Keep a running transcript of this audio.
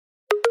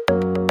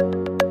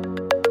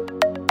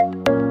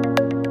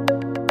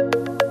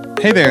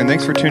Hey there, and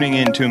thanks for tuning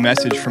in to a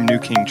message from New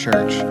King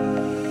Church.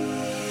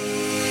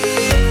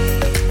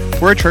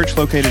 We're a church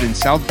located in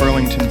South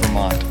Burlington,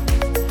 Vermont.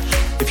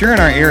 If you're in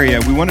our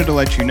area, we wanted to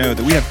let you know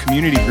that we have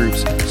community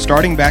groups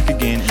starting back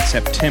again in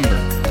September.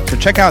 So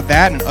check out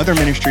that and other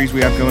ministries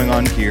we have going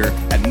on here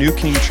at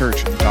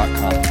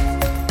newkingchurch.com.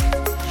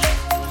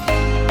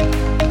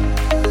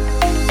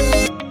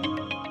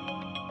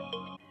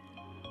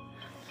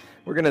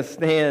 We're going to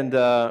stand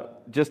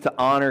just to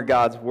honor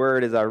God's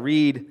word as I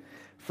read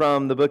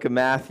from the book of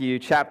Matthew,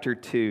 chapter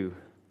 2.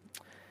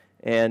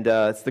 And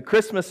it's the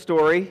Christmas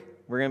story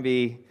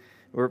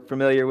we're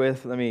familiar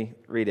with. Let me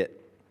read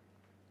it.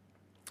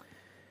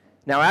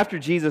 Now, after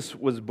Jesus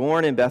was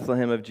born in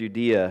Bethlehem of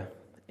Judea,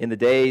 in the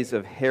days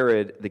of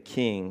Herod the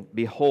king,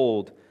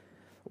 behold,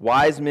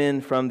 wise men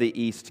from the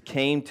east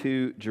came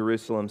to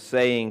Jerusalem,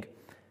 saying,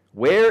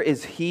 "Where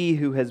is he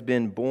who has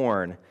been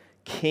born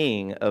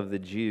King of the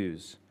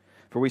Jews?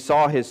 For we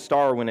saw his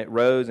star when it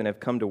rose and have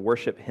come to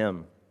worship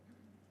him."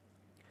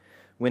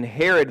 When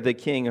Herod the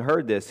king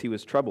heard this, he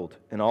was troubled,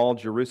 and all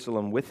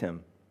Jerusalem with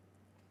him.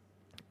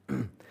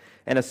 And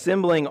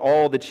assembling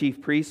all the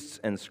chief priests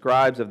and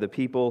scribes of the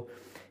people,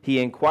 he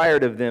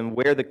inquired of them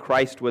where the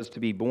Christ was to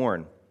be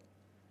born.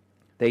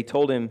 They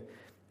told him,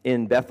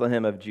 "In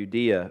Bethlehem of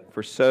Judea,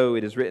 for so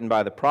it is written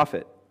by the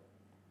prophet.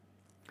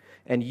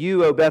 And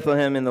you, O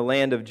Bethlehem, in the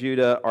land of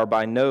Judah, are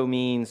by no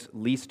means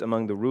least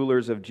among the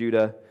rulers of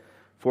Judah,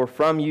 for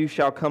from you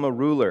shall come a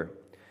ruler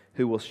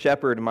who will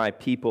shepherd my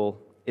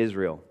people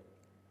Israel."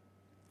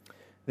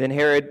 Then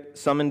Herod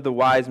summoned the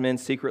wise men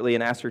secretly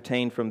and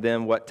ascertained from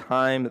them what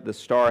time the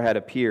star had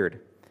appeared.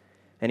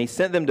 And he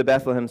sent them to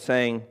Bethlehem,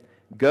 saying,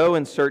 "Go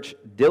and search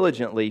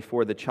diligently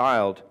for the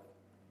child,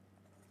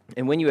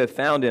 and when you have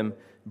found him,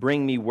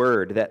 bring me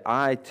word, that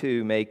I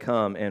too may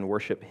come and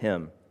worship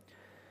him."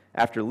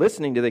 After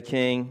listening to the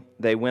king,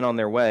 they went on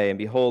their way, and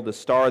behold, the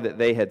star that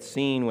they had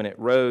seen when it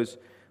rose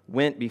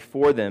went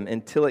before them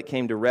until it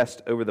came to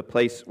rest over the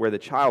place where the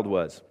child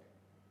was.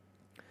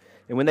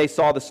 And when they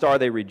saw the star,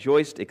 they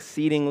rejoiced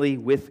exceedingly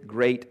with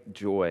great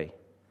joy.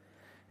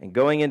 And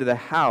going into the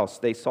house,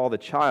 they saw the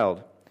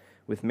child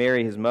with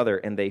Mary his mother,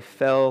 and they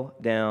fell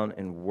down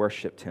and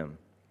worshipped him.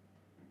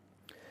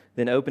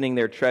 Then opening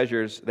their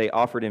treasures, they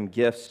offered him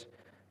gifts,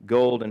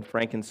 gold and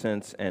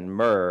frankincense and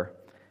myrrh.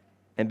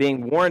 And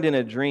being warned in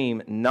a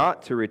dream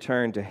not to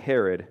return to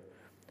Herod,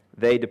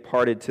 they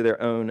departed to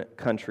their own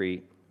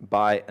country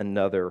by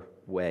another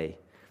way.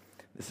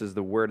 This is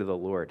the word of the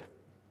Lord.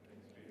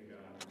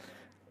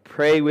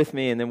 Pray with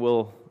me, and then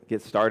we'll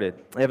get started.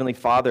 Heavenly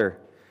Father,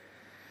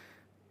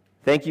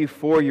 thank you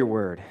for your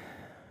word.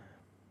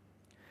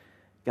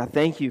 God,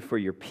 thank you for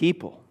your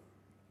people,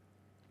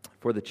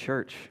 for the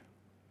church.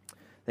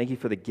 Thank you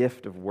for the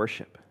gift of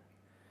worship.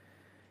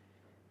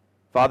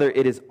 Father,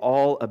 it is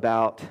all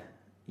about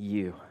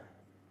you.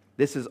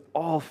 This is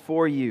all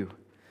for you.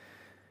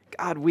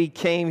 God, we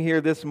came here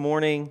this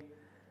morning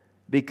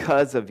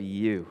because of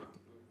you.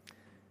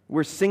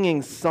 We're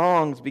singing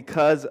songs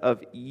because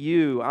of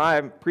you.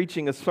 I'm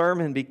preaching a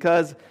sermon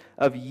because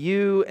of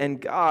you, and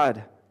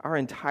God, our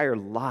entire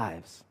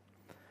lives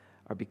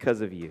are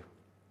because of you.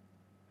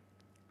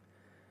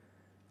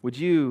 Would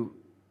you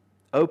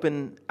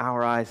open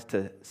our eyes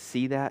to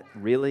see that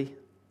really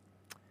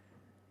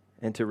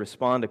and to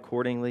respond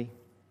accordingly?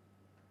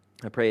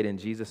 I pray it in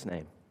Jesus'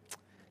 name.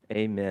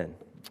 Amen.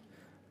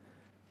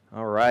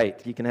 All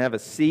right, you can have a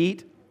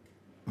seat.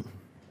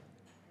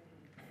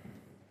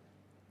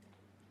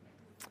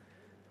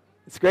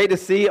 It's great to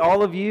see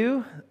all of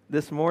you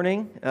this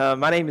morning.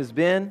 My name is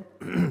Ben,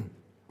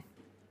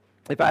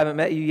 if I haven't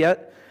met you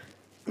yet.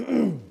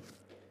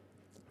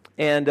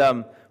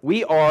 And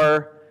we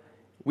are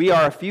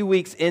a few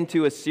weeks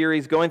into a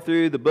series going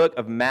through the book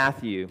of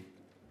Matthew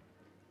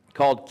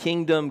called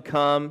Kingdom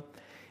Come.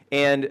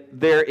 And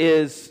there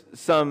is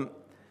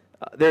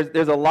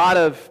there's a lot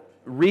of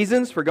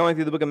reasons for going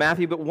through the book of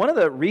Matthew, but one of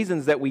the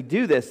reasons that we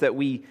do this, that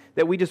we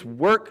just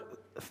work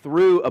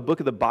through a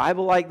book of the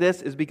Bible like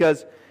this, is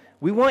because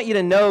we want you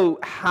to know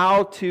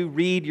how to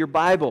read your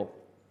Bible.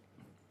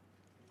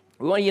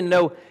 We want you to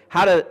know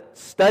how to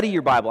study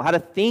your Bible, how to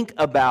think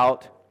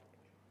about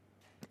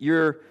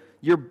your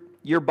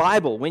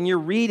Bible. When you're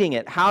reading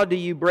it, how do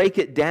you break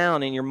it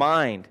down in your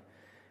mind?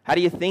 How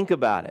do you think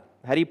about it?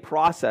 How do you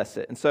process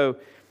it? And so,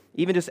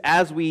 even just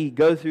as we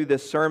go through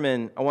this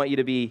sermon, I want you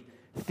to be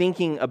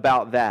thinking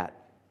about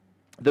that.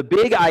 The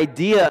big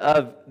idea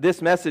of this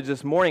message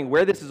this morning,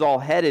 where this is all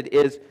headed,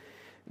 is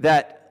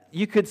that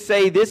you could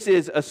say this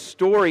is a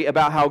story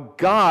about how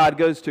God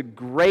goes to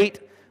great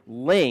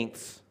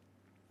lengths.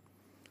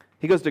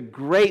 He goes to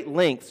great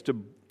lengths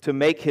to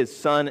make his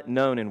Son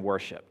known and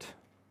worshipped.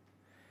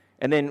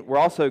 And then we're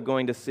also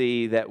going to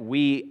see that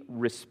we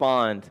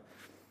respond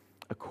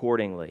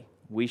accordingly.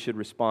 We should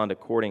respond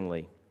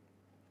accordingly.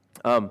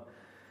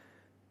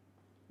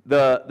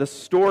 The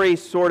story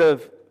sort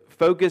of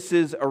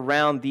focuses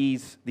around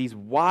these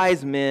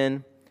wise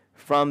men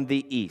from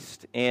the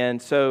east.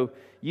 And so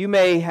you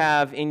may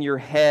have in your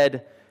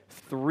head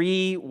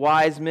 3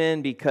 wise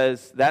men,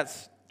 because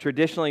that's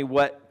traditionally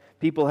what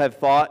people have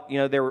thought,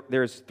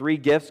 there's three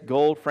gifts: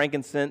 gold,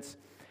 frankincense,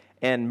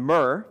 and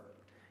myrrh.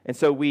 And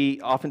so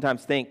we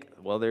oftentimes think,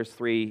 well, there's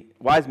three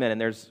wise men,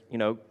 and there's,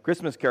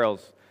 Christmas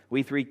carols,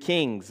 we three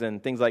kings,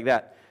 and things like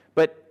that.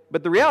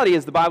 But the reality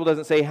is the Bible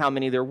doesn't say how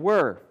many there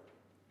were.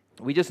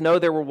 We just know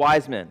there were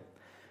wise men.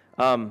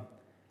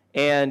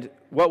 And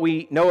what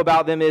we know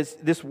about them is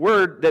this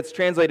word that's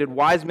translated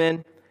wise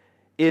men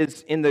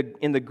is in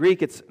the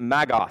Greek, it's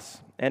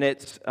magos, and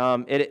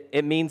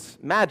it means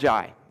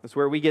magi. That's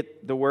where we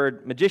get the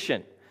word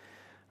magician.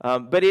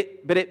 But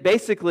it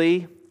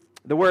basically,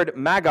 the word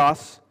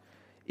magos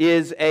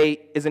is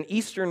an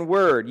Eastern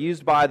word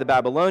used by the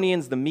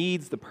Babylonians, the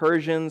Medes, the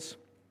Persians,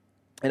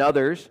 and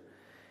others.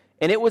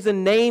 And it was a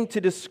name to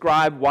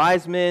describe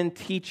wise men,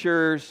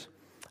 teachers,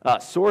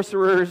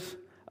 sorcerers,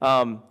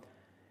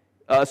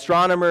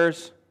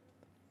 astronomers.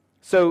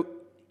 So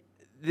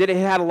that it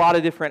had a lot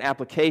of different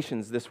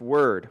applications, this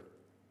word.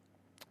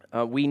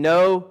 We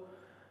know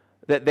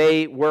that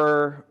they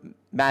were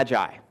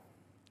magi.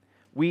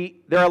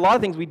 There are a lot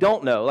of things we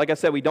don't know. Like I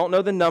said, we don't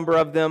know the number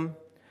of them.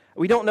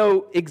 We don't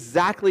know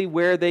exactly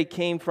where they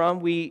came from.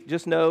 We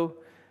just know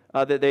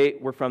that they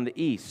were from the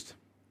east.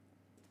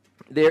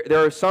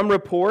 There are some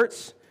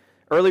reports,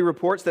 early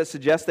reports, that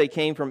suggest they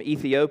came from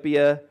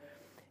Ethiopia,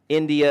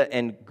 India,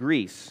 and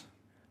Greece.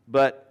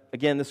 But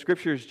again, the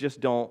scriptures just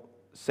don't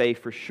say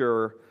for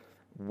sure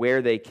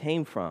where they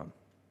came from.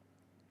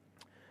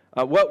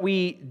 What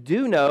we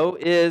do know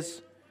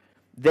is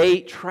they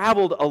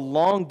traveled a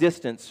long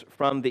distance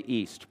from the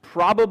east,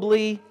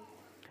 probably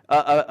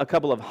a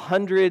couple of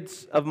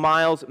hundreds of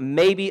miles,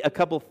 maybe a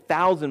couple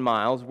thousand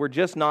miles. We're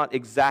just not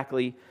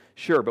exactly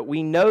sure, but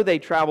we know they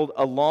traveled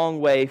a long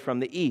way from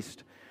the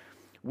east.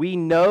 We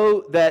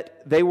know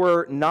that they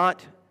were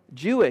not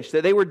Jewish,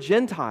 that they were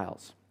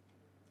Gentiles.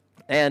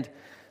 And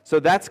so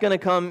that's going to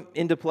come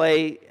into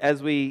play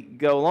as we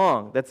go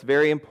along. That's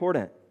very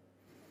important.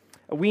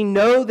 We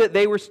know that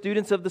they were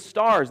students of the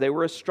stars. They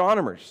were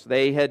astronomers.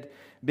 They had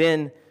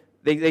been,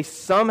 they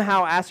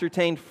somehow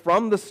ascertained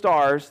from the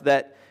stars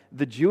that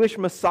the Jewish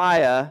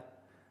Messiah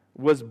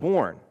was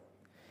born.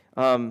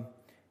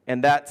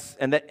 And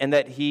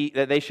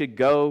that they should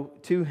go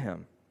to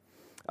him.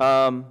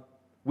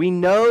 We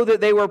know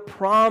that they were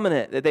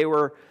prominent, that they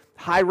were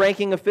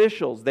high-ranking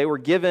officials. They were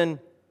given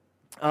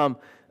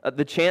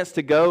the chance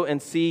to go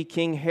and see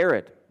King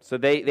Herod. So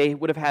they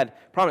would have had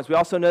prominence. We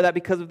also know that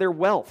because of their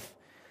wealth,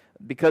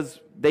 because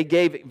they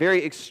gave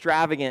very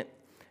extravagant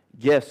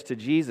gifts to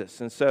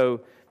Jesus. And so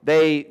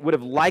they would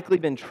have likely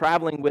been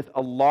traveling with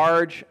a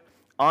large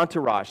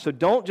entourage. So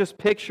don't just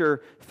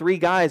picture three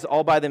guys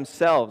all by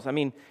themselves. I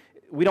mean,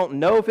 we don't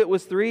know if it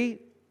was three,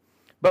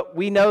 but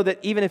we know that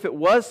even if it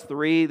was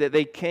three, that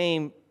they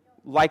came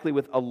likely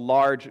with a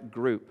large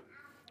group,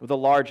 with a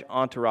large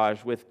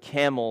entourage, with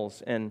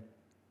camels. And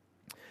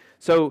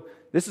so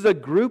this is a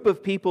group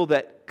of people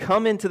that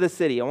come into the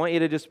city. I want you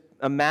to just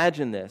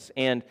imagine this.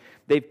 And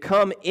they've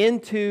come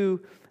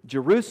into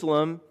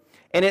Jerusalem,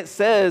 and it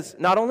says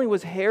not only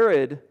was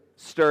Herod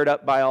stirred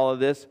up by all of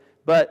this,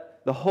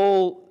 but the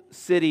whole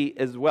city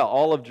as well,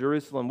 all of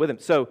Jerusalem with him.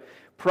 So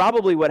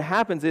probably what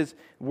happens is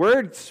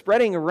word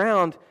spreading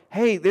around,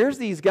 hey, there's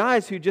these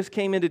guys who just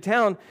came into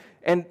town,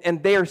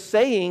 and they are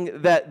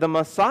saying that the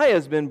Messiah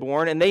has been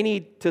born, and they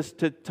need to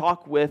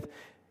talk with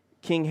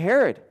King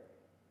Herod.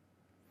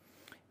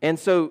 And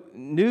so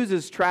news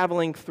is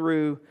traveling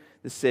through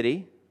the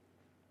city.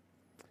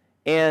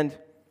 And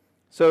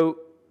so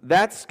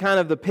that's kind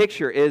of the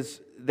picture, is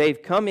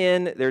they've come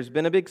in, there's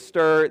been a big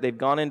stir, they've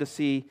gone in to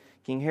see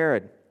King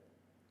Herod.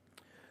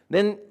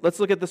 Then let's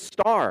look at the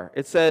star.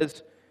 It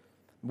says,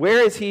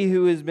 "Where is he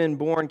who has been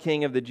born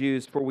King of the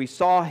Jews? For we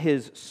saw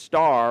his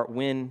star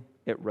when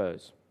it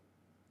rose."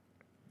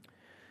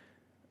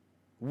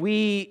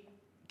 We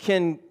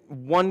can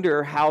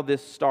wonder how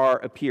this star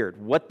appeared,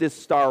 what this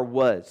star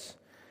was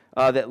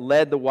that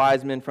led the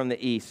wise men from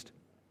the east.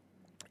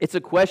 It's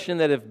a question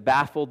that have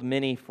baffled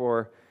many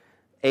for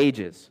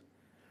ages.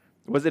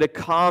 Was it a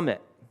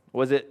comet?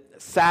 Was it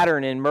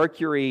Saturn and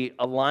Mercury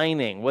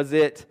aligning? Was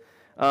it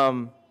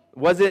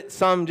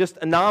some just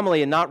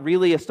anomaly and not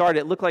really a star? Did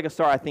it look like a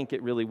star? I think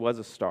it really was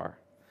a star.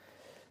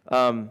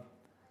 But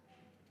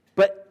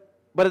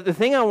the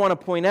thing I want to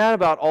point out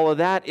about all of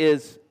that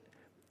is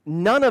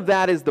none of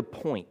that is the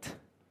point.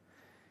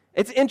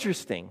 It's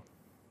interesting.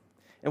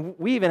 And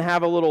we even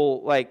have a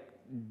little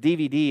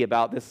DVD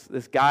about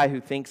this guy who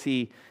thinks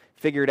he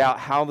figured out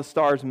how the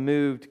stars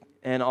moved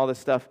and all this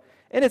stuff.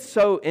 And it's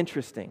so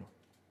interesting.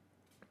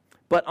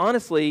 But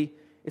honestly,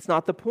 it's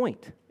not the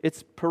point.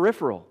 It's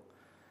peripheral.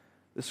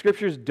 The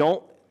scriptures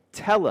don't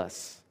tell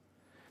us.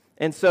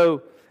 And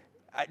so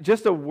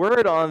just a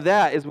word on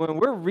that is when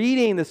we're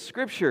reading the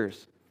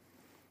scriptures,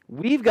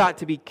 we've got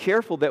to be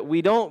careful that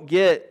we don't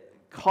get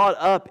caught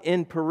up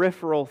in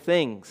peripheral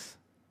things,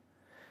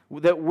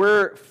 that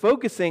we're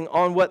focusing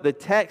on what the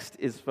text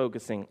is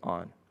focusing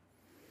on.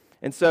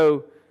 And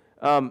so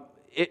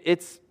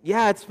it's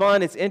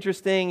fun, it's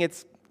interesting,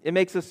 it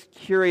makes us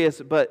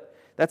curious, but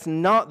that's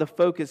not the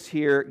focus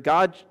here.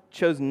 God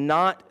chose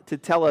not to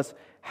tell us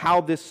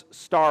how this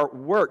star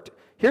worked.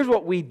 Here's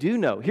what we do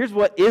know. Here's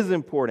what is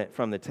important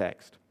from the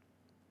text.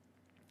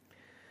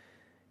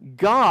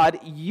 God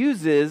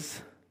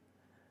uses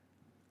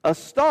a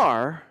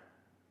star,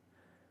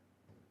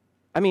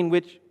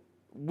 which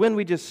when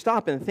we just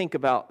stop and think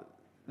about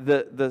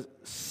the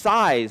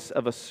size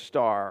of a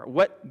star,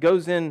 what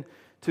goes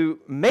into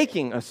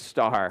making a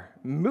star,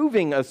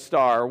 moving a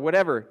star,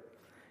 whatever,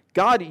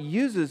 God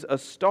uses a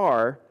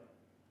star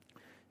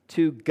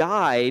to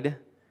guide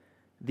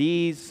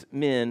these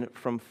men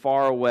from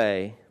far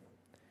away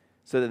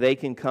so that they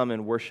can come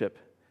and worship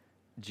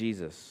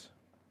Jesus.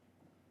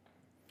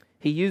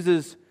 He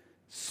uses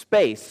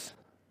space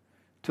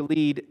to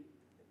lead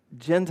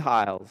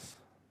Gentiles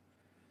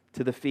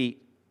to the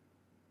feet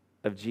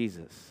of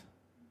Jesus.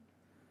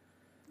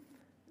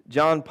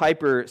 John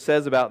Piper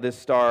says about this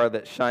star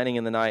that's shining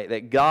in the night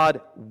that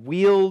God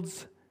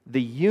wields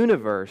the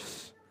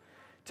universe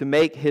to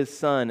make His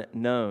Son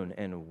known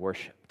and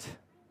worshiped.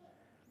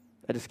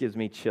 That just gives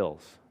me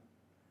chills.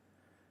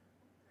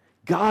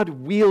 God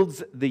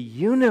wields the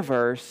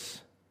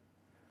universe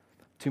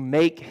to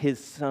make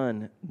His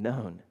Son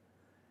known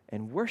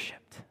and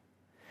worshiped.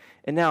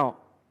 And now,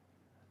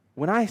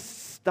 when I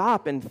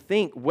stop and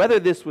think whether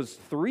this was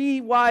 3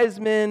 wise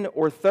men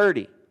or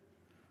 30,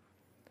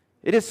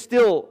 it is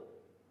still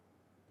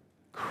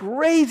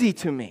crazy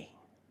to me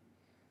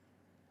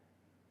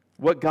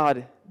what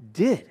God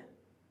did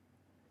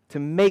to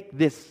make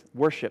this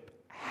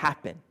worship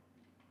happen.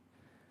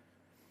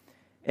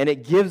 And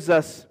it gives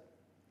us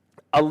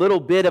a little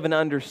bit of an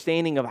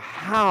understanding of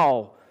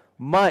how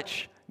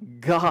much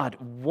God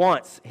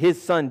wants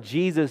His Son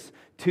Jesus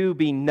to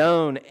be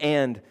known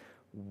and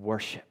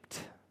worshiped.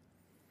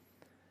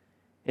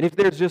 And if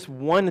there's just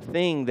one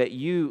thing that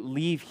you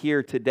leave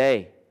here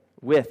today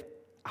with,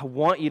 I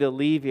want you to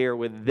leave here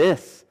with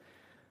this.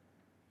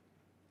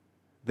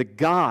 The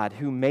God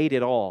who made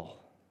it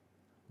all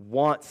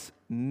wants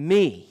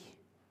me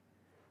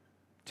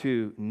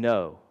to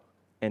know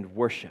and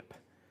worship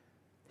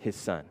His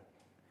Son.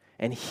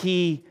 And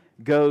He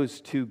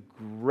goes to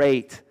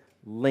great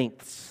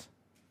lengths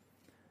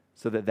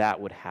so that that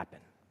would happen.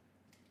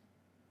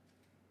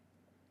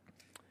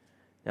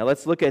 Now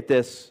let's look at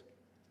this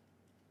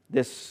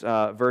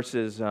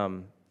verses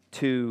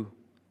 2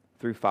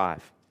 through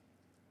 5.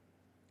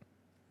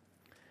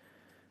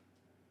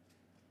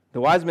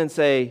 The wise men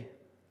say,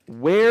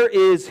 "Where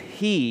is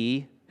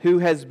He who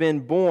has been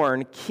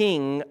born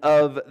King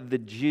of the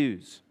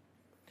Jews?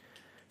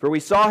 For we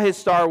saw His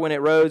star when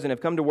it rose and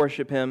have come to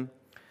worship Him."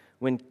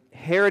 When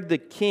Herod the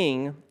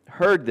king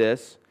heard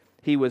this,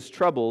 he was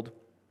troubled,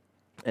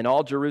 and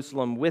all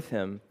Jerusalem with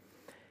him.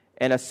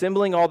 And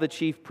assembling all the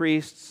chief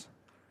priests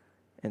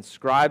and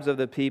scribes of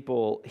the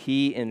people,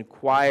 he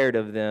inquired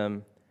of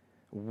them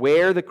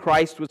where the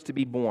Christ was to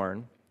be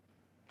born.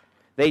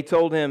 They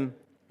told him,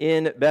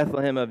 "In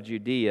Bethlehem of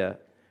Judea,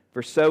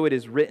 for so it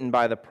is written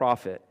by the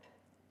prophet."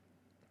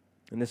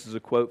 And this is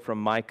a quote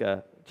from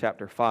Micah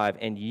chapter 5.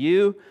 "And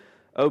you,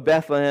 O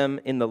Bethlehem,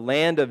 in the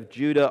land of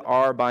Judah,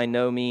 are by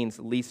no means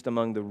least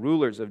among the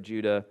rulers of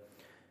Judah,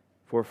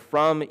 for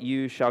from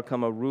you shall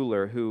come a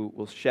ruler who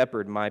will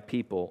shepherd my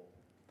people,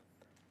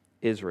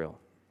 Israel."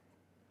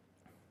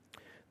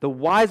 The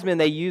wise men,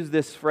 they use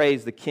this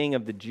phrase, the King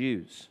of the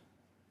Jews.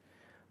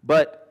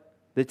 But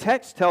the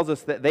text tells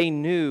us that they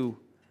knew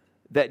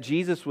that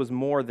Jesus was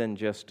more than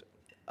just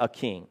a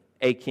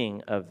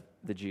king of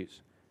the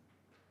Jews.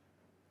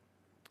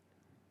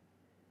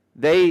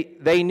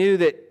 They knew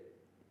that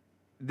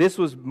this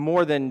was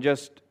more than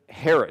just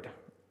Herod,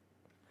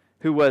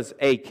 who was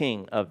a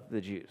king of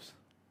the Jews.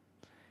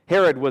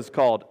 Herod was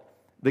called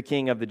the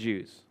King of the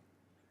Jews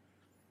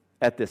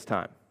at this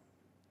time.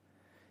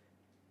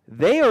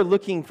 They are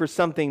looking for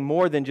something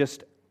more than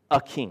just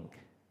a king.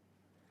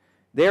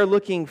 They're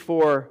looking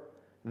for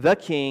the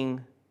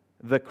King,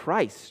 the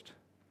Christ.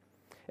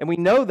 And we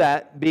know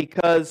that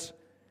because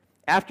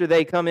after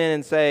they come in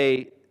and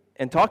say,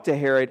 and talk to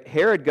Herod,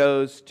 Herod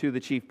goes to the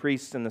chief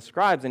priests and the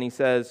scribes and he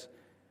says,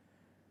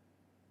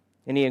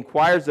 and he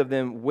inquires of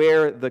them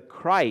where the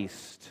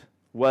Christ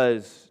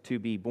was to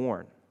be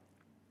born.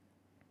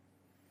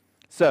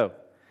 So,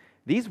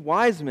 these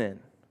wise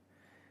men,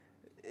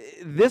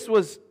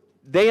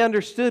 they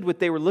understood what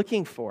they were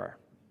looking for.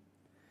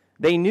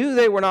 They knew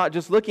they were not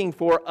just looking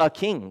for a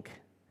king.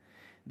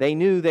 They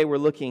knew they were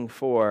looking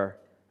for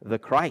the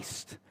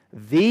Christ,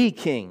 the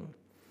King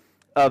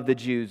of the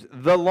Jews,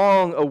 the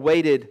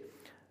long-awaited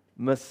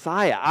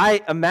Messiah.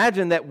 I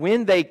imagine that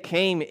when they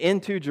came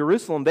into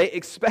Jerusalem, they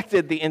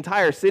expected the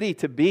entire city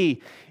to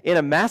be in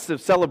a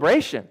massive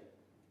celebration.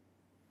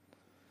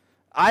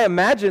 I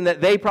imagine that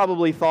they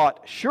probably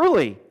thought,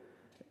 surely,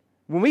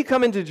 when we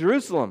come into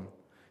Jerusalem,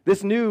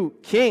 this new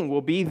king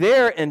will be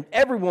there and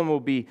everyone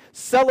will be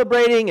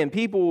celebrating and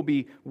people will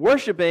be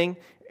worshiping.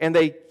 And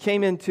they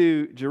came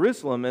into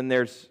Jerusalem and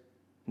there's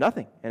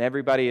nothing. And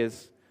everybody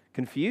is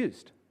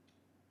confused.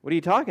 What are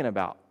you talking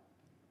about?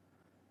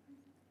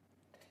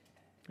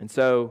 And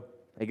so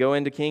they go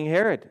into King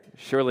Herod.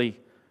 Surely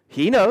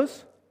he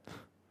knows.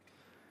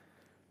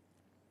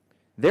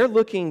 They're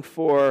looking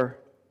for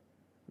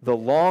the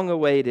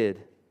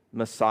long-awaited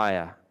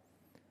Messiah.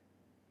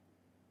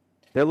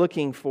 They're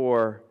looking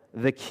for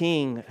the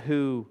king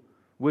who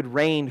would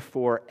reign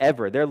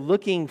forever. They're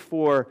looking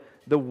for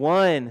the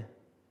one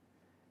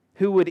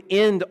who would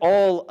end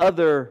all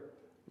other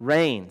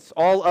reigns,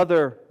 all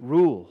other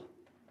rule.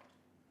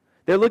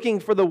 They're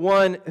looking for the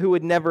one who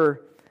would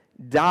never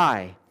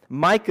die.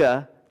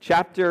 Micah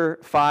chapter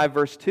 5,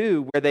 verse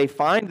 2, where they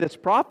find this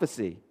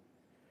prophecy.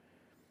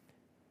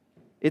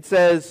 It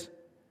says,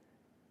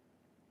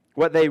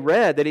 what they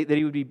read, that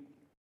he would be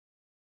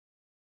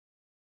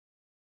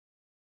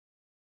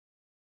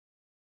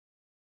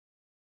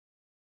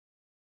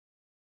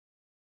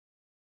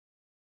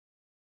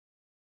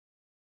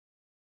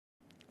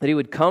that he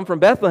would come from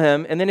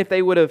Bethlehem, and then if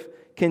they would have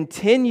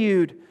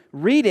continued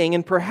reading,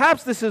 and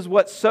perhaps this is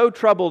what so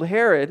troubled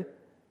Herod,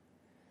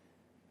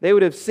 they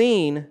would have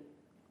seen,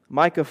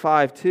 Micah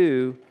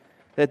 5:2,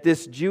 that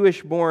this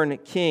Jewish-born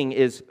king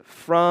is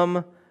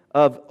from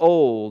of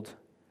old,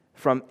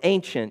 from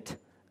ancient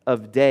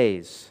of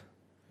days.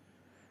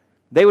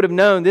 They would have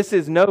known this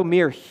is no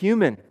mere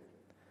human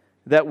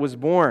that was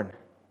born.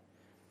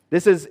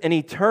 This is an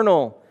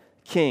eternal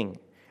king.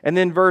 And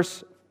then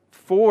verse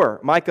 4,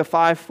 Micah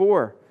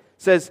 5:4,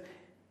 says,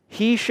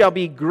 he shall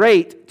be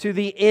great to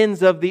the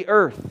ends of the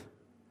earth.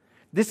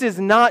 This is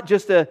not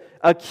just a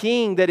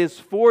king that is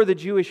for the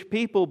Jewish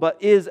people,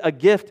 but is a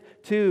gift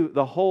to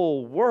the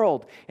whole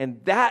world.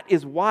 And that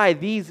is why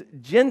these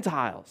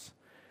Gentiles,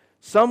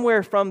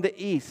 somewhere from the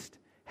east,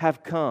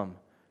 have come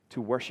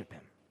to worship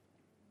him.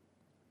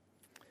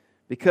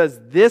 Because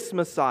this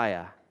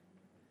Messiah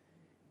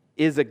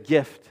is a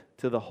gift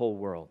to the whole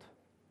world.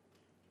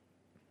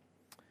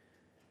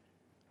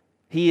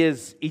 He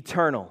is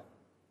eternal.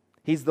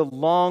 He's the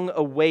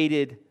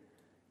long-awaited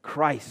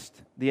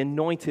Christ, the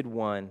anointed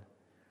one.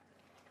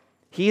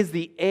 He is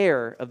the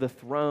heir of the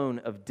throne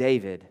of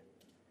David.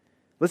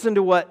 Listen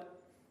to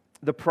what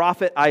the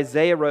prophet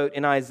Isaiah wrote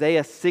in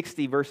Isaiah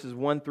 60, verses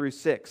 1 through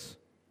 6.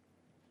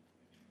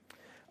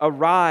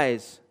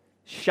 Arise,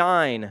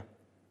 shine,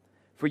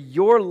 for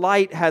your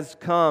light has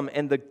come,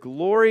 and the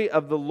glory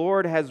of the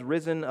Lord has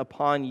risen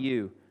upon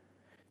you.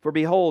 For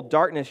behold,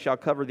 darkness shall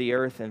cover the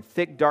earth, and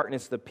thick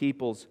darkness the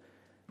peoples.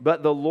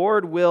 But the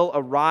Lord will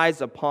arise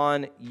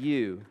upon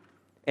you,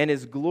 and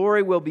His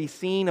glory will be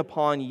seen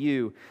upon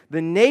you.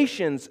 The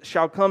nations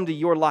shall come to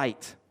your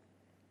light,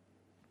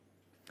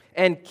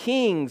 and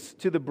kings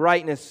to the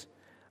brightness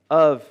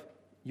of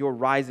your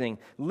rising.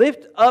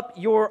 Lift up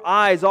your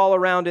eyes all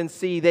around and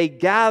see. They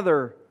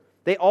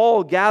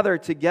all gather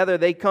together.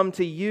 They come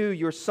to you.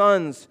 Your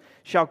sons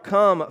shall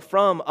come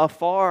from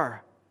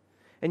afar,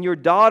 and your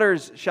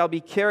daughters shall be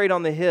carried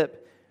on the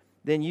hip.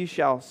 Then you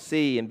shall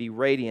see and be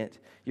radiant.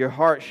 Your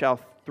heart shall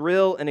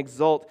thrill and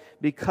exult,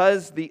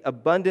 because the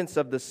abundance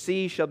of the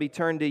sea shall be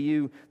turned to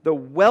you. The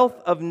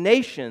wealth of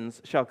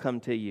nations shall come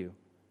to you.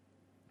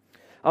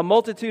 A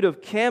multitude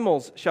of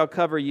camels shall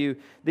cover you.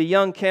 The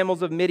young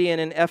camels of Midian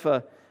and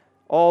Ephah,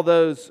 all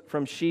those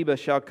from Sheba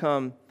shall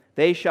come.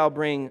 They shall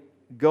bring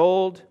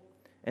gold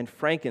and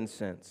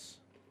frankincense,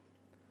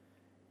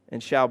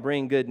 and shall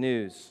bring good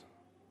news,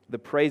 the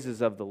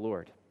praises of the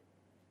Lord.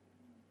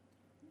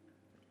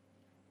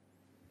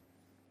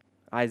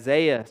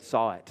 Isaiah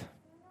saw it.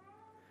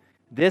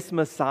 This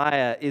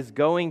Messiah is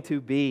going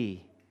to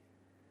be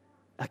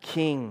a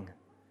king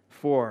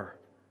for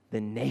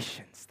the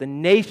nations. The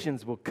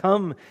nations will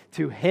come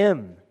to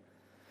him.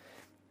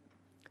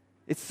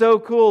 It's so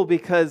cool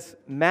because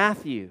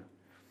Matthew,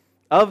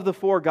 of the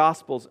four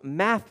Gospels,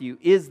 Matthew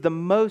is the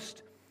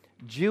most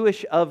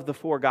Jewish of the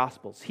four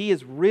Gospels. He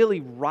is really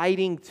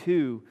writing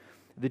to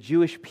the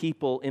Jewish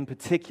people in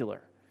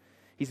particular.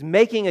 He's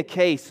making a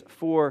case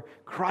for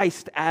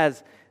Christ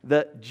as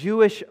the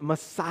Jewish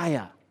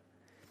Messiah.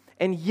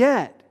 And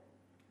yet,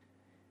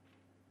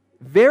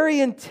 very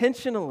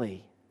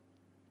intentionally,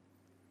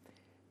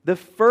 the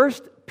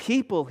first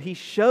people he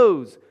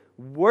shows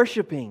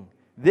worshiping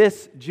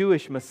this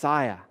Jewish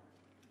Messiah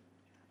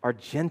are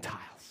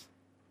Gentiles.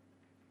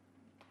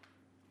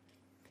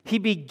 He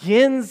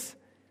begins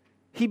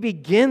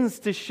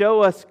to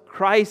show us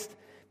Christ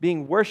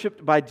being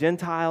worshiped by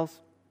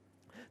Gentiles,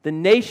 the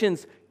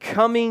nations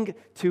coming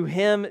to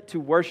him to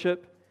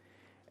worship.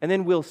 And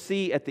then we'll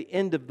see at the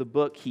end of the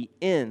book, he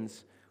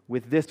ends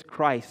with this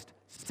Christ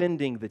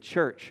sending the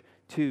church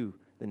to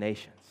the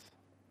nations.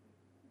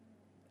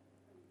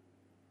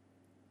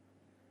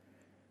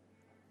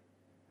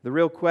 The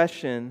real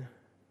question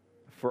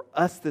for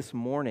us this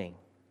morning,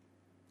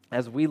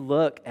 as we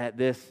look at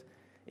this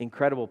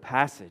incredible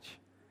passage,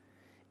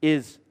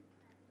 is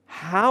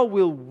how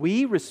will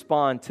we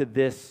respond to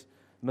this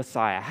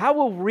Messiah? How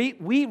will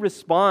we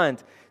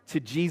respond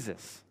to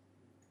Jesus?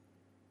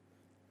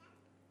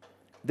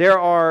 There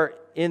are,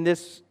 in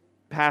this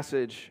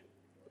passage,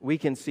 we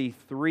can see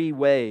three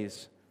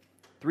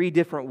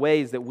different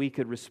ways that we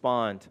could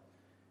respond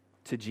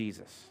to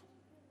Jesus.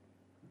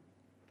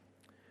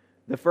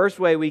 The first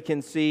way we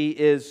can see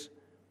is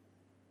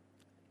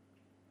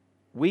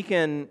we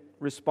can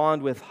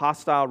respond with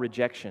hostile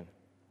rejection.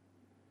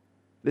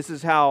 This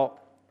is how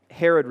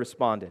Herod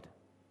responded.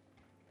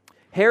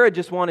 Herod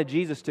just wanted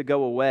Jesus to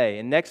go away,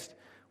 and next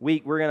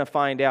week we're going to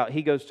find out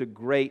he goes to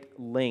great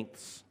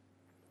lengths.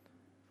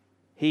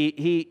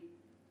 He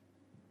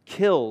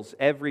kills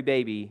every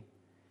baby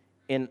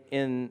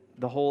in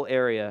the whole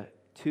area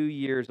 2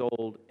 years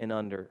old and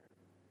under.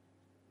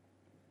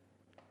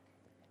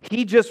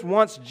 He just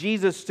wants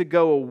Jesus to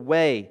go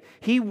away.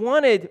 He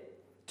wanted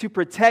to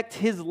protect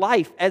his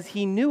life as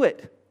he knew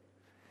it.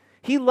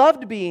 He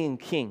loved being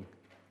king.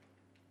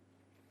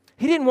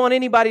 He didn't want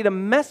anybody to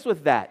mess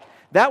with that.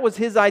 That was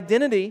his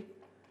identity.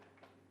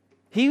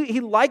 He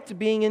liked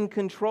being in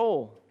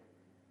control.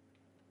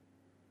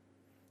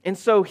 And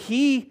so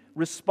he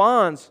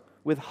responds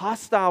with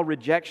hostile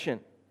rejection.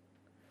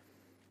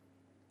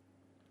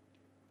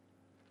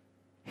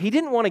 He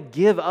didn't want to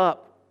give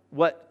up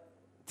what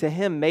to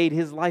him made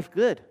his life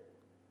good.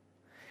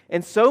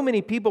 And so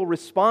many people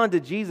respond to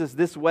Jesus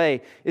this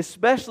way,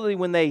 especially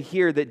when they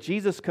hear that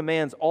Jesus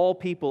commands all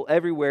people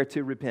everywhere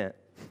to repent.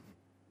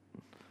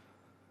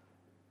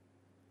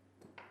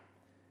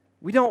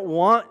 We don't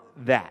want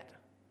that.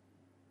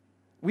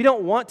 We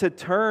don't want to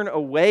turn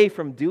away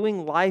from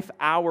doing life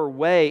our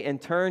way and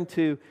turn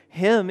to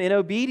Him in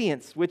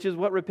obedience, which is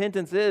what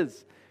repentance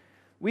is.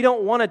 We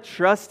don't want to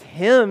trust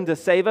Him to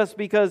save us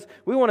because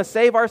we want to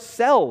save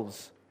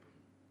ourselves.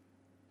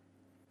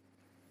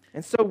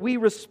 And so we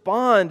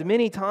respond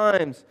many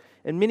times,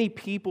 and many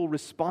people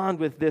respond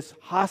with this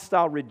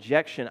hostile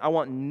rejection. I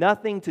want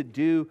nothing to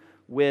do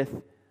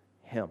with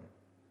Him.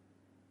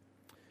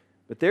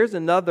 But there's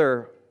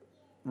another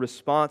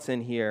response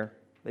in here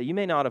that you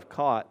may not have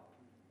caught,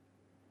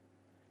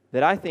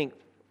 that I think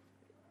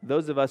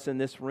those of us in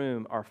this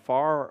room are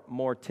far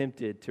more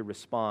tempted to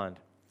respond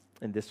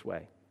in this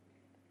way.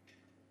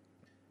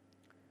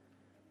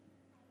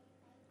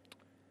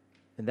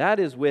 And that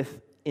is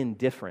with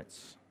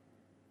indifference.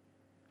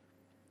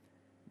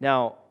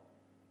 Now,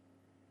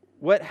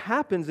 what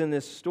happens in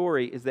this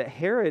story is that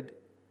Herod,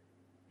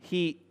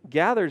 he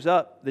gathers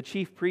up the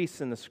chief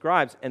priests and the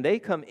scribes, and they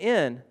come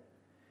in,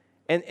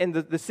 and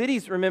the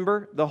cities,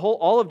 remember,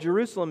 all of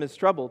Jerusalem is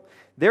troubled.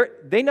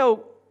 They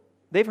know,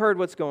 they've heard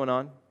what's going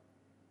on.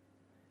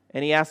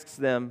 And he asks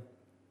them,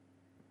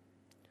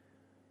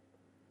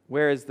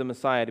 where is the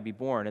Messiah to be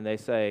born? And they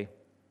say,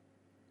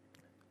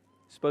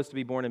 he's supposed to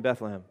be born in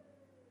Bethlehem.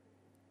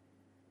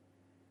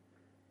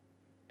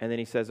 And then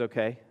he says,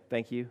 okay,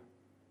 thank you.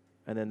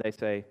 And then they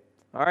say,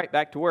 all right,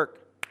 back to work.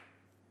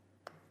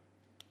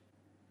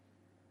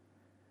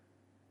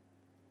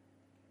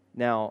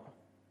 Now,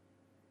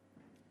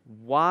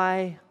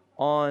 why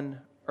on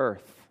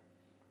earth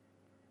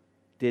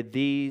did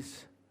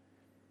these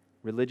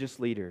religious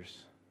leaders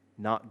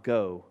not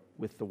go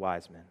with the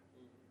wise men?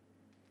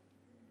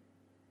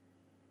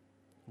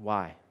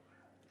 Why?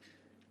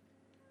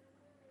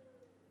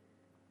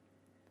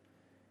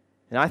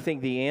 And I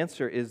think the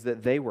answer is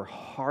that they were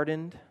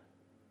hardened.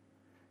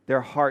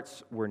 Their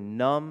hearts were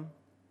numb.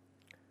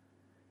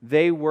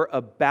 They were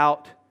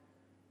about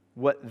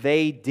what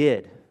they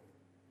did,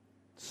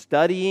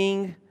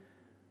 studying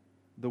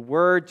the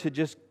Word to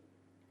just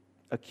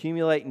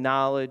accumulate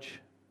knowledge.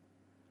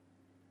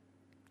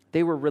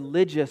 They were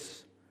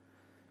religious,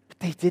 but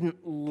they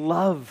didn't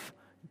love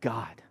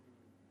God.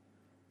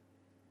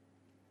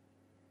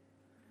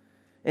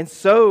 And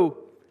so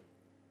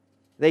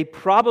they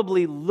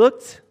probably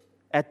looked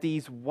at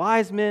these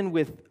wise men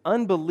with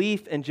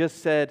unbelief and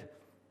just said,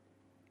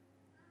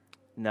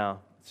 no,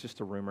 it's just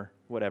a rumor,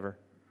 whatever.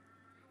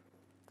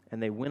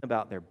 And they went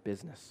about their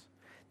business.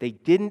 They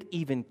didn't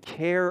even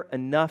care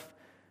enough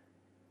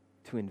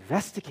to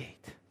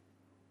investigate.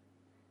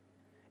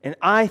 And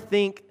I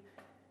think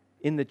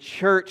in the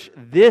church,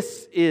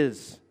 this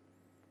is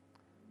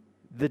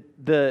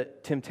the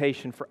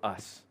temptation for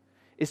us,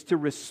 is to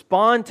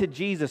respond to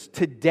Jesus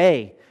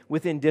today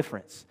with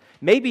indifference.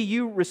 Maybe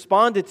you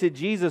responded to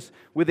Jesus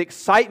with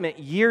excitement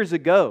years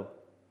ago.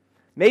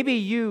 Maybe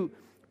you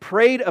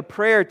prayed a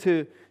prayer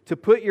to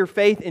put your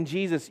faith in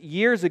Jesus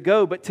years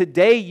ago, but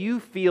today you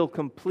feel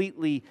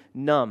completely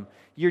numb.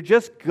 You're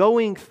just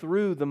going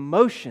through the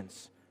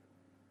motions.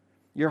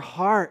 Your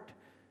heart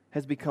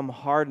has become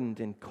hardened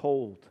and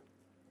cold.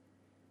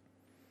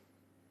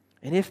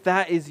 And if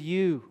that is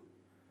you,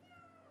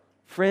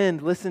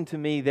 friend, listen to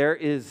me. There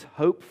is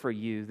hope for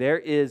you. There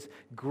is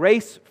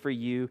grace for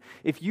you.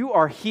 If you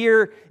are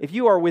here, if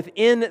you are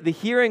within the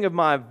hearing of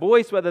my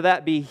voice, whether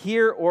that be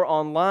here or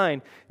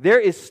online, there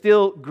is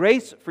still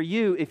grace for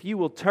you if you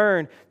will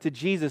turn to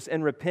Jesus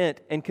and repent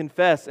and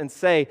confess and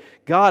say,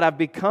 God, I've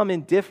become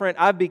indifferent.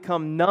 I've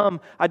become numb.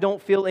 I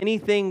don't feel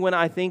anything when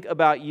I think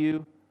about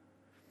you.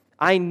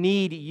 I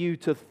need you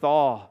to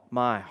thaw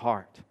my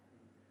heart.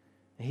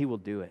 And He will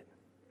do it.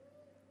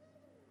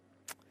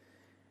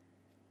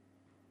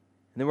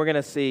 And then we're going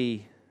to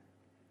see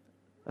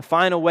a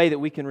final way that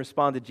we can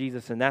respond to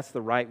Jesus, and that's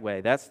the right way.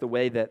 That's the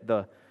way that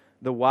the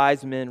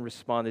wise men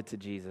responded to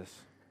Jesus.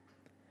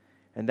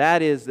 And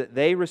that is that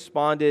they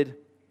responded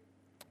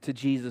to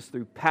Jesus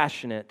through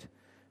passionate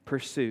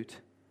pursuit.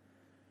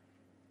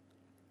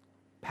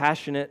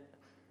 Passionate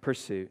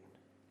pursuit.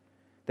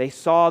 They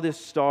saw this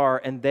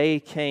star and they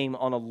came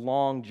on a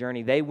long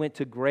journey. They went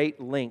to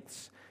great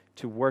lengths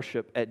to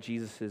worship at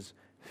Jesus'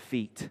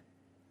 feet.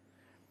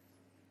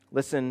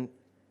 Listen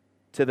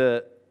to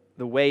the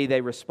way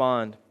they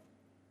respond.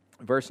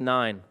 Verse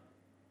 9.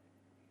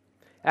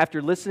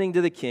 After listening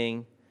to the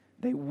king,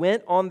 they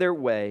went on their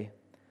way,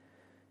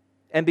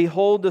 and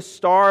behold, the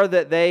star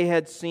that they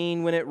had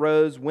seen when it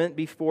rose went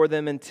before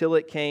them until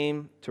it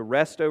came to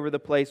rest over the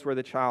place where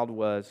the child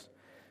was.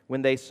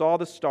 When they saw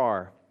the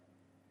star,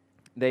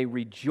 they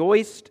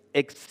rejoiced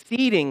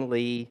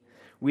exceedingly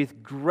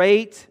with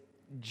great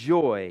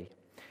joy.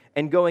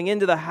 And going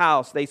into the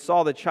house, they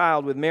saw the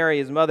child with Mary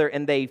his mother,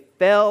 and they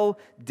fell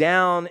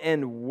down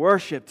and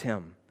worshipped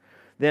him.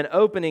 Then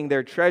opening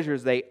their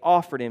treasures, they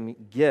offered him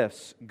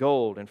gifts,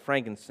 gold and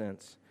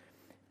frankincense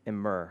and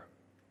myrrh.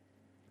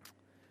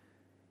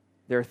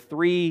 There are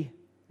three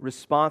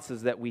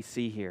responses that we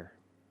see here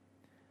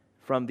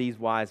from these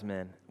wise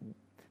men.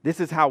 This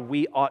is how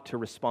we ought to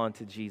respond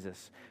to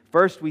Jesus.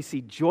 First, we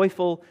see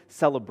joyful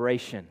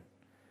celebration.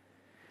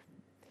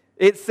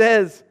 It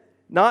says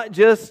not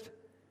just,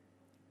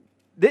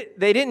 they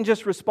didn't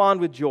just respond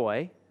with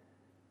joy.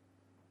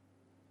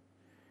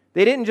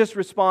 They didn't just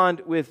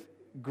respond with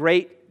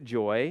great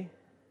joy.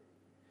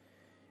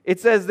 It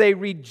says they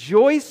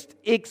rejoiced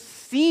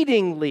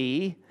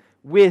exceedingly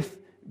with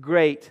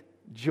great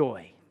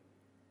joy.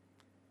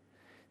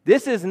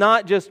 This is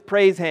not just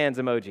praise hands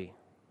emoji.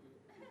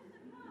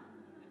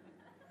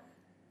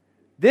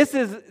 This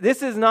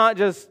is not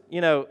just,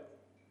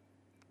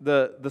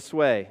 the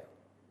sway.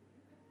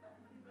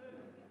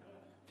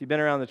 If you've been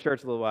around the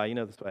church a little while, you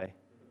know the sway.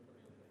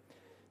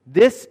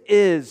 This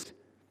is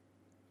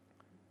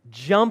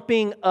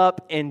jumping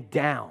up and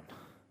down.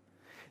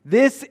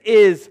 This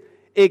is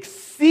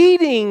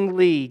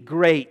exceedingly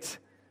great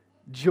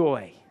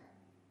joy.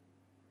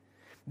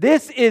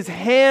 This is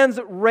hands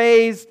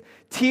raised,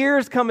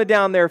 tears coming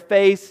down their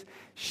face,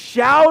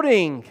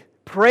 shouting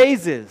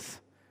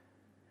praises.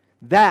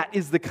 That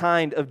is the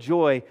kind of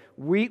joy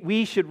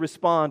we should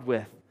respond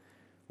with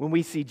when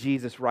we see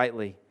Jesus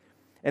rightly.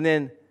 And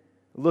then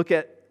look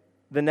at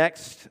the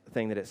next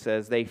thing that it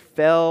says. They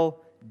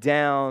fell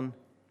down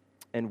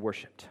and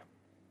worshiped.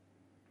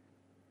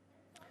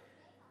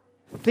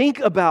 Think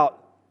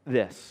about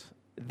this.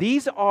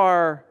 These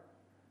are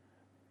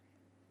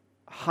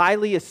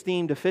highly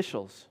esteemed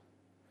officials.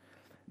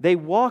 They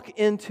walk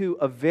into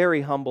a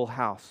very humble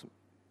house.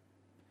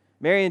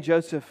 Mary and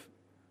Joseph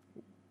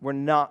were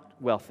not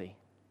wealthy.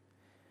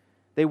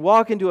 They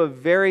walk into a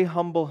very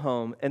humble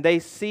home and they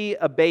see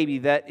a baby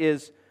that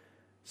is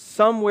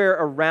somewhere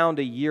around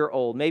a year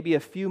old, maybe a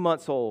few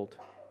months old.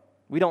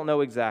 We don't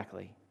know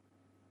exactly.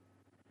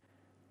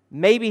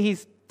 Maybe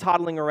he's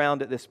toddling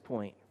around at this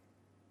point.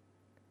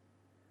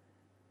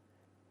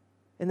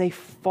 And they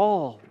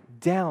fall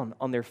down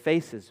on their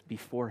faces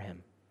before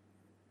him.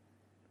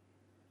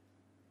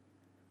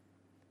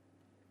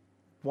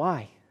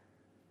 Why?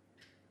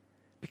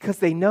 Because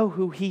they know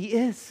who he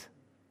is.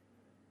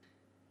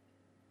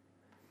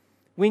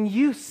 When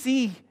you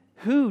see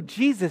who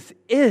Jesus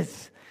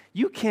is,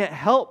 you can't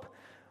help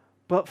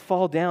but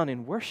fall down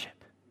in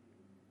worship.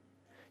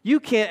 You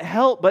can't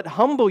help but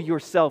humble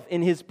yourself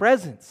in his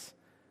presence.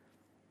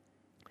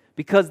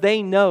 Because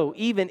they know,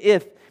 even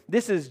if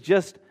this is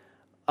just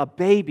a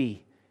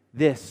baby,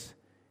 this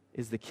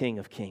is the King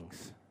of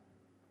Kings.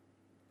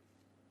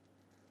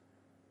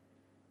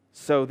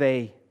 So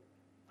they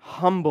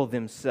humble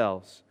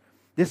themselves.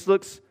 This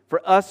looks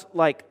for us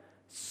like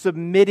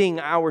submitting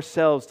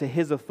ourselves to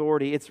his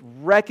authority. It's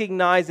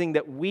recognizing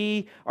that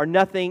we are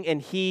nothing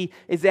and he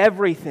is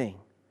everything.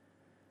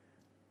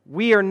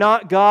 We are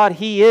not God,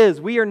 he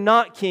is. We are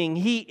not king,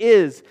 he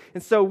is.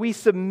 And so we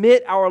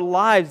submit our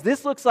lives.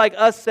 This looks like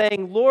us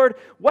saying, Lord,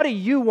 what do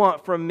you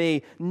want from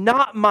me?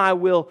 Not my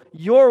will,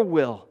 your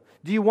will.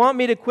 Do you want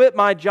me to quit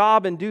my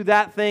job and do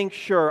that thing?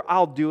 Sure,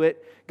 I'll do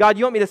it. God,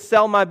 you want me to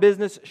sell my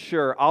business?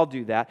 Sure, I'll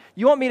do that.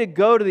 You want me to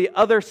go to the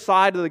other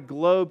side of the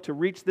globe to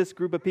reach this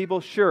group of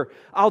people? Sure,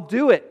 I'll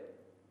do it.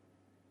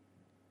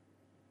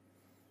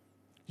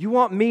 You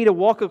want me to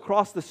walk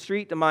across the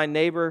street to my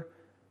neighbor?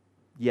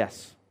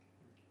 Yes.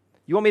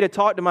 You want me to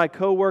talk to my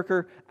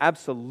coworker?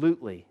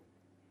 Absolutely.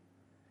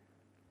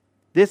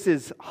 This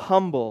is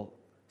humble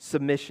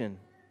submission.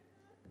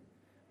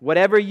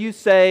 Whatever you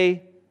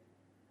say,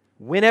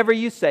 whenever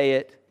you say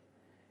it,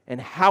 and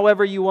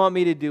however you want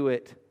me to do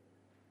it,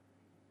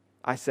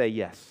 I say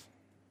yes.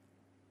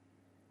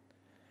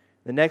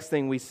 The next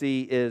thing we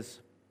see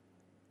is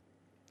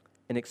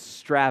an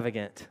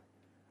extravagant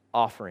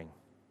offering.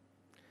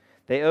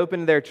 They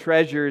opened their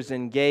treasures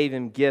and gave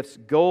him gifts,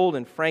 gold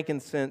and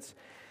frankincense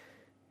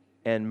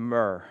and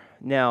myrrh.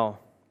 Now,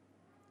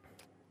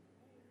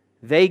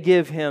 they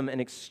give him an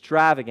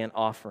extravagant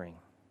offering.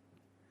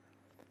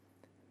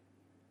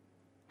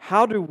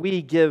 How do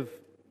we give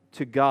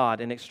to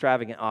God an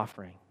extravagant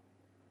offering?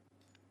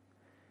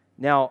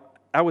 Now,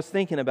 I was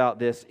thinking about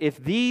this.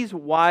 If these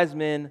wise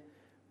men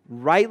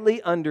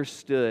rightly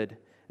understood,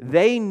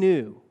 they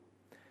knew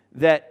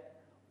that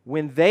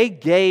when they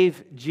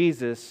gave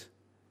Jesus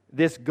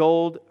this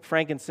gold,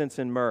 frankincense,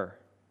 and myrrh.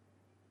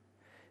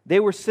 They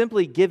were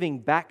simply giving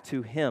back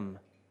to Him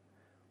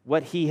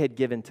what He had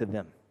given to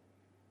them.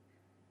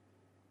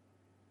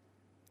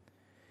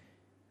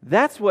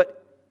 That's what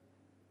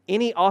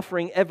any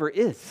offering ever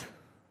is.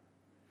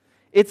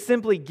 It's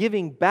simply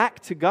giving back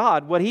to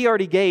God what He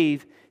already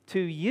gave to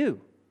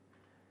you.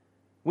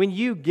 When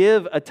you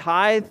give a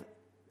tithe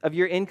of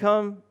your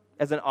income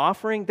as an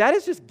offering, that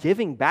is just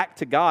giving back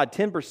to God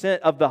 10%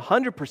 of the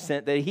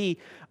 100% that He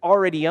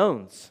already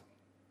owns.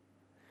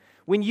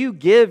 When you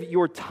give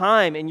your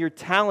time and your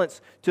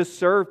talents to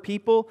serve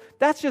people,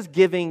 that's just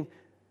giving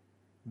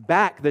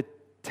back the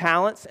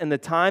talents and the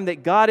time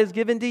that God has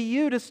given to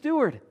you to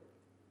steward.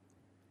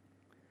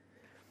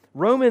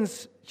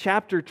 Romans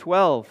chapter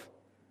 12,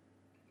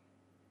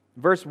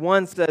 verse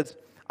 1 says,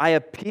 I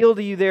appeal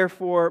to you,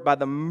 therefore, by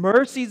the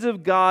mercies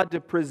of God,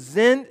 to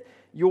present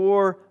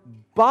your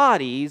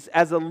bodies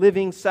as a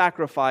living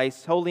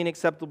sacrifice, holy and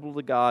acceptable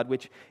to God,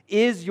 which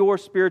is your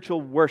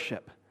spiritual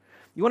worship.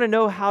 You want to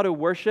know how to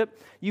worship?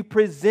 You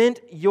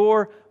present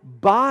your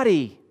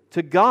body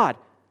to God.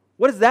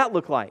 What does that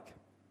look like?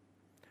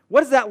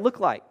 What does that look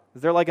like?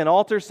 Is there like an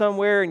altar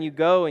somewhere and you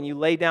go and you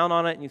lay down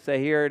on it and you say,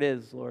 here it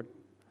is, Lord?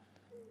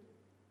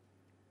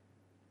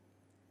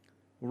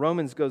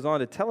 Romans goes on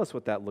to tell us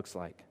what that looks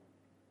like.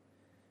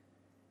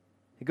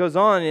 It goes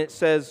on and it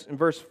says in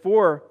verse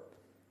 4,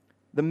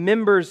 the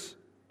members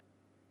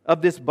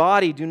of this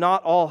body do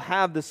not all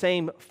have the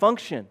same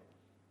function.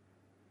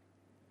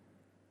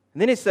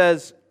 And then it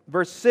says,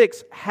 verse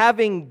 6,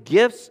 having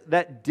gifts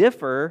that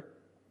differ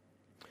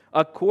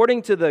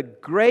according to the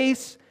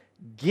grace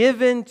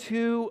given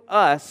to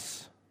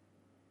us,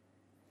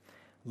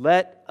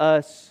 let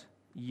us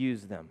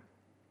use them.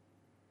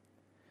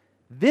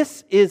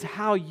 This is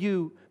how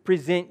you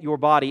present your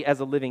body as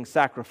a living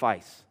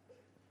sacrifice.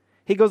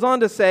 He goes on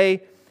to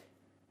say,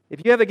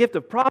 if you have a gift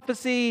of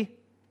prophecy,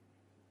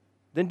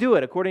 then do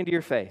it according to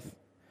your faith.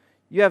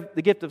 You have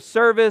the gift of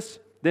service,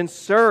 then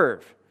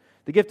serve.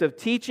 The gift of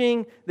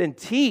teaching, then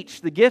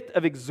teach. The gift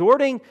of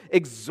exhorting,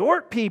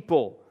 exhort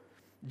people.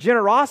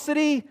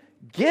 Generosity,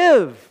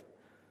 give.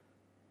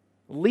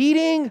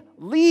 Leading,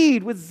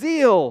 lead with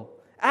zeal.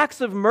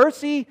 Acts of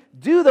mercy,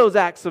 do those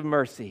acts of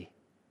mercy.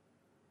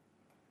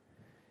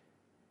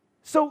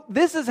 So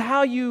this is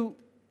how you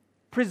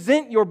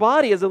present your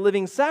body as a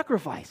living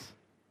sacrifice.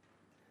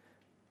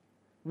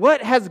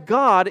 What has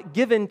God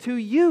given to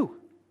you?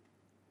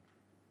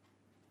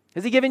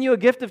 Has He given you a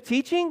gift of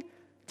teaching?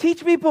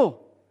 Teach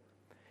people.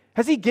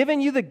 Has He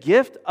given you the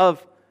gift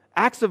of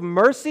acts of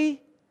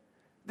mercy?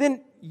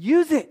 Then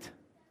use it.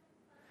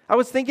 I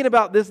was thinking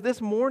about this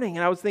morning,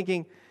 and I was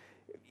thinking,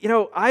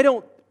 I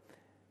don't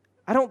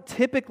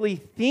typically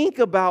think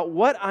about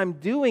what I'm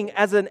doing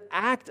as an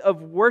act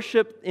of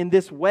worship in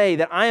this way,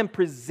 that I am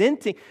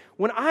presenting.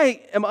 When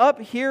I am up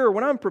here,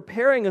 when I'm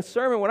preparing a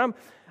sermon, when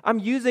I'm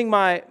using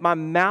my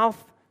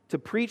mouth to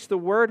preach the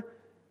word,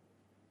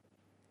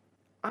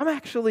 I'm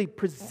actually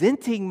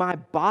presenting my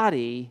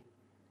body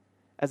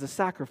as a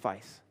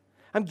sacrifice.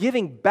 I'm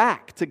giving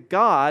back to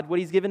God what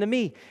He's given to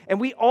me. And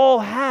we all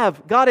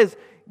have. God has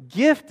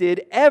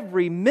gifted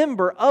every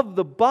member of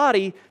the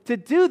body to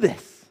do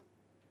this.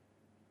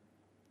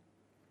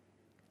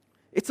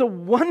 It's a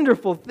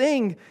wonderful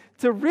thing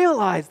to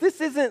realize. This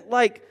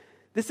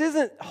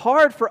isn't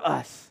hard for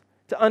us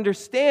to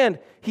understand.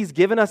 He's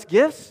given us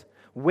gifts,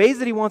 ways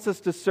that He wants us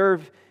to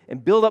serve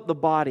and build up the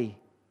body.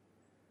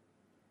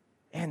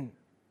 And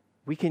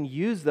we can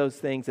use those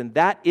things, and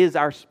that is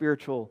our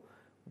spiritual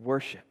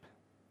worship.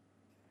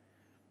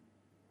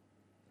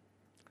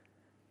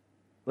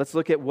 Let's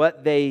look at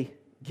what they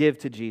give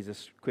to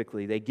Jesus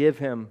quickly. They give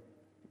Him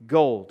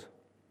gold.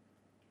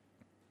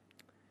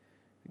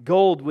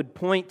 Gold would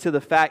point to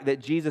the fact that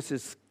Jesus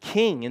is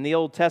king. In the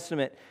Old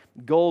Testament,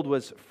 gold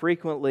was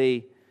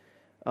frequently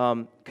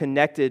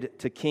connected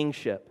to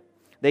kingship.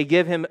 They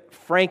give Him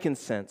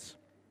frankincense.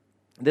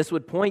 This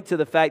would point to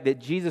the fact that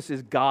Jesus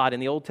is God. In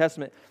the Old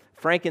Testament,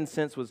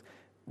 frankincense was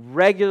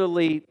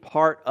regularly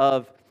part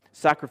of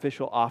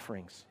sacrificial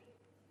offerings.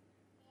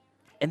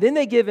 And then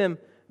they give Him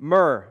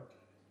myrrh.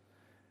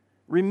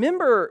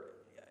 Remember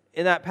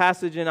in that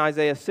passage in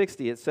Isaiah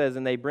 60, it says,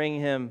 and they bring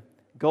Him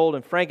gold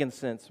and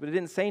frankincense, but it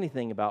didn't say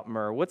anything about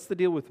myrrh. What's the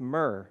deal with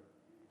myrrh?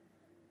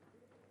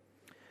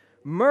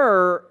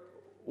 Myrrh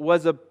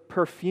was a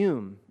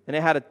perfume, and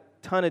it had a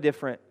ton of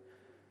different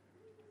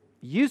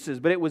uses,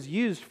 but it was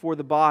used for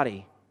the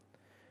body.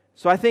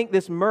 So I think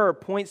this myrrh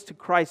points to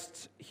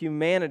Christ's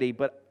humanity,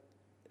 but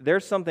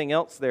there's something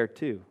else there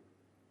too.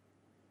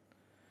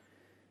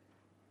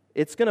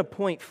 It's going to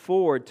point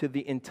forward to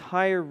the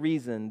entire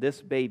reason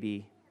this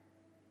baby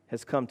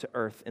has come to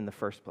earth in the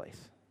first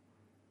place.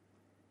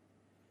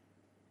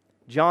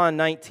 John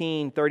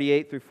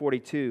 19:38 through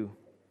 42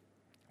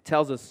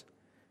 tells us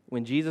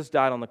when Jesus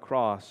died on the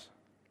cross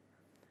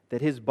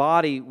that His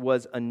body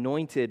was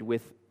anointed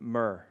with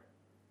myrrh.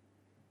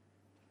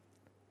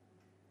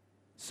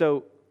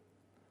 So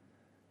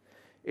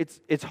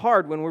it's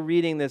hard when we're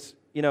reading this,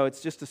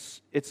 it's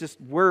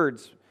just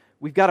words.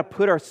 We've got to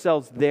put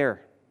ourselves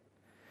there.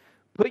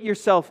 Put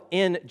yourself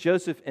in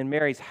Joseph and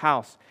Mary's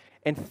house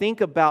and think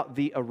about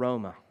the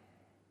aroma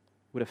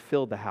would have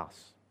filled the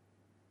house.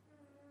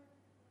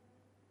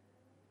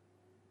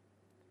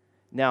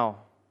 Now,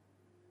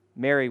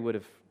 Mary would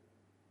have,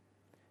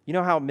 you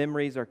know how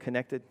memories are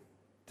connected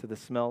to the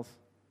smells?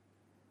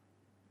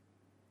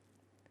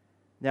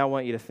 Now I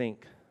want you to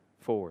think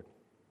forward.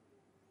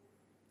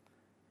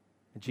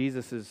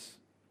 Jesus is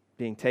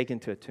being taken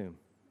to a tomb.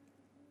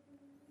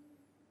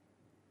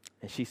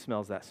 And she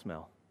smells that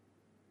smell.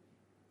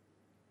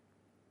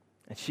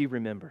 And she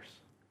remembers.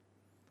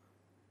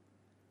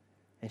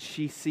 And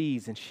she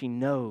sees and she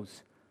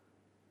knows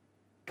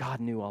God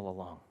knew all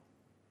along.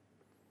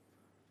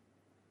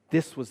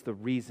 This was the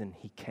reason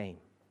He came.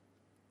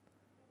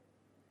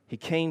 He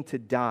came to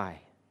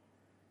die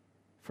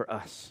for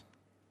us.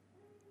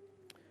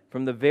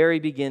 From the very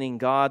beginning,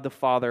 God the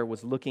Father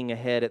was looking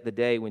ahead at the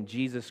day when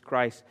Jesus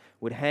Christ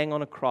would hang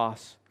on a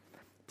cross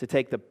to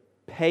take the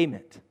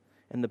payment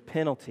and the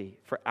penalty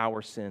for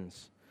our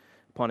sins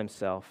upon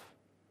Himself.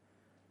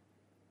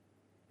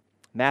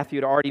 Matthew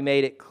had already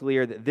made it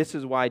clear that this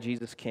is why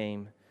Jesus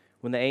came.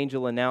 When the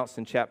angel announced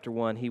in chapter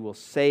 1, He will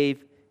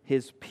save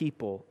His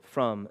people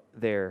from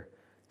their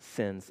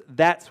sins.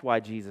 That's why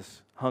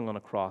Jesus hung on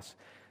a cross.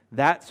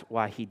 That's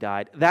why He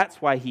died.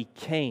 That's why He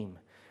came,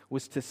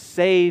 was to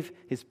save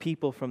His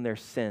people from their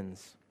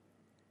sins.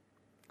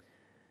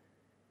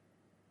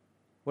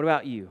 What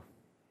about you?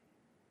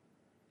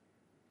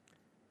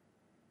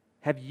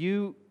 Have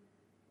you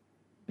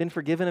been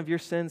forgiven of your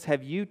sins?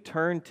 Have you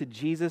turned to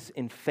Jesus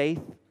in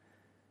faith?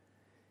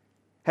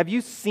 Have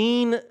you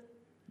seen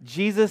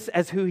Jesus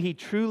as who He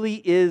truly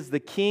is, the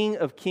King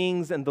of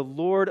Kings and the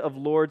Lord of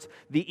Lords,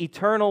 the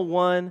Eternal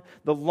One,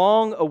 the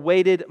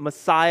long-awaited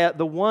Messiah,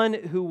 the one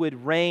who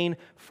would reign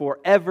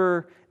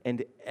forever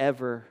and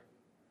ever,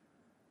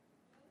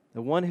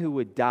 the one who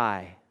would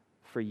die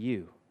for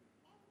you,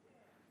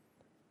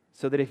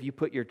 so that if you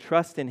put your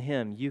trust in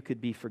Him, you could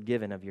be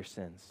forgiven of your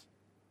sins?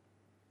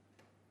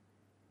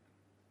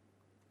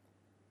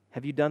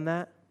 Have you done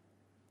that?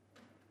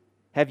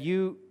 Have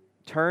you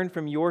turned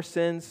from your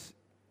sins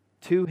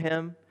to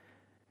Him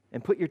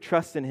and put your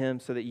trust in Him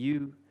so that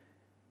you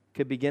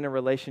could begin a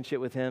relationship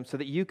with Him, so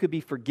that you could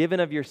be forgiven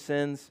of your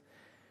sins?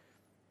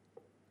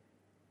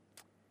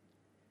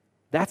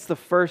 That's the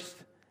first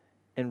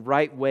and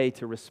right way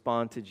to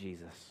respond to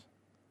Jesus.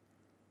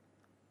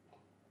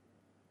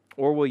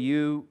 Or will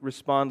you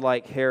respond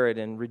like Herod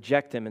and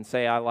reject Him and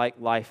say, I like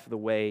life the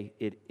way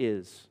it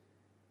is?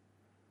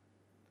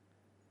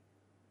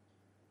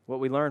 What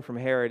we learn from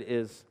Herod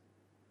is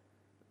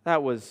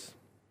that was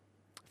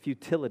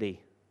futility,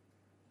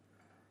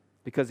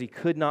 because he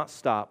could not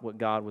stop what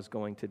God was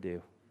going to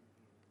do.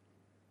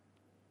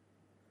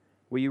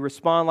 Will you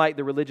respond like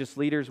the religious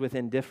leaders with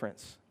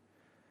indifference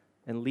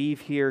and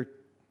leave here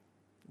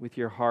with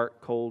your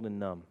heart cold and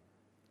numb?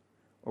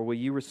 Or will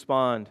you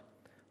respond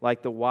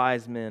like the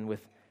wise men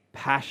with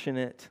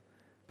passionate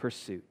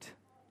pursuit?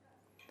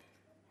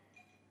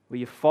 Will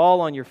you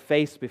fall on your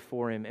face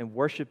before Him and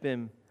worship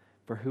Him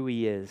for who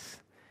He is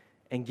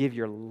and give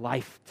your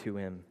life to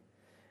Him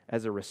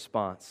as a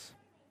response?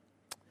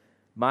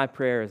 My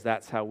prayer is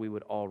that's how we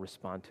would all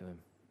respond to Him.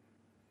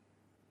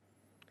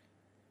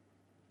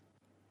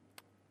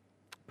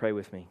 Pray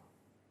with me.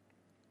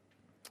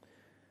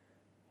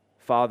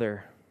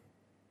 Father,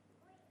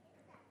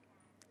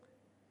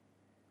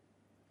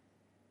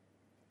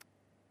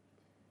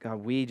 God,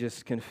 we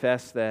just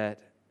confess that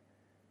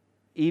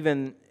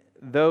even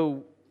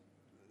though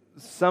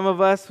some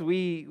of us,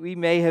 we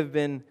may have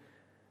been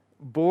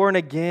born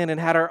again and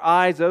had our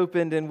eyes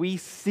opened and we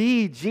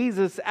see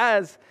Jesus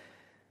as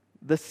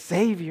the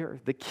Savior,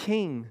 the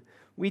King,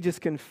 we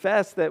just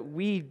confess that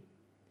we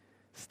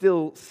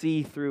still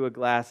see through a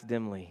glass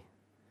dimly.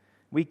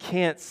 We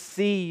can't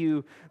see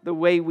You the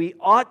way we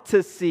ought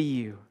to see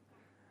You.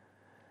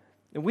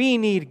 We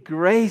need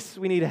grace.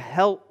 We need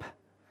help.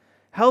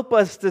 Help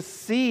us to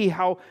see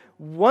how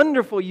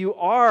wonderful You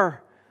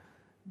are.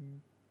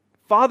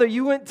 Father,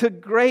 You went to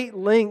great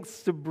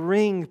lengths to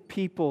bring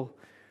people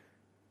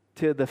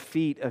to the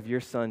feet of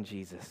Your Son,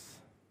 Jesus.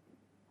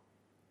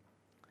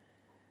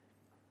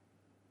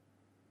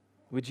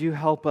 Would You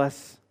help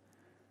us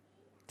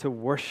to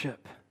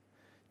worship,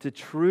 to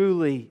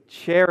truly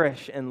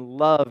cherish and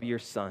love Your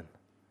Son?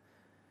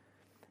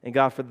 And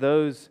God, for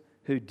those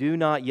who do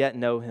not yet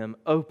know Him,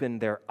 open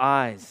their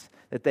eyes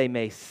that they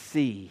may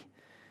see.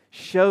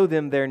 Show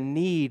them their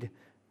need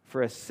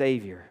for a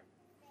Savior.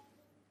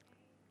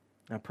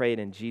 I pray it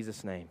in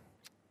Jesus' name.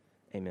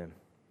 Amen.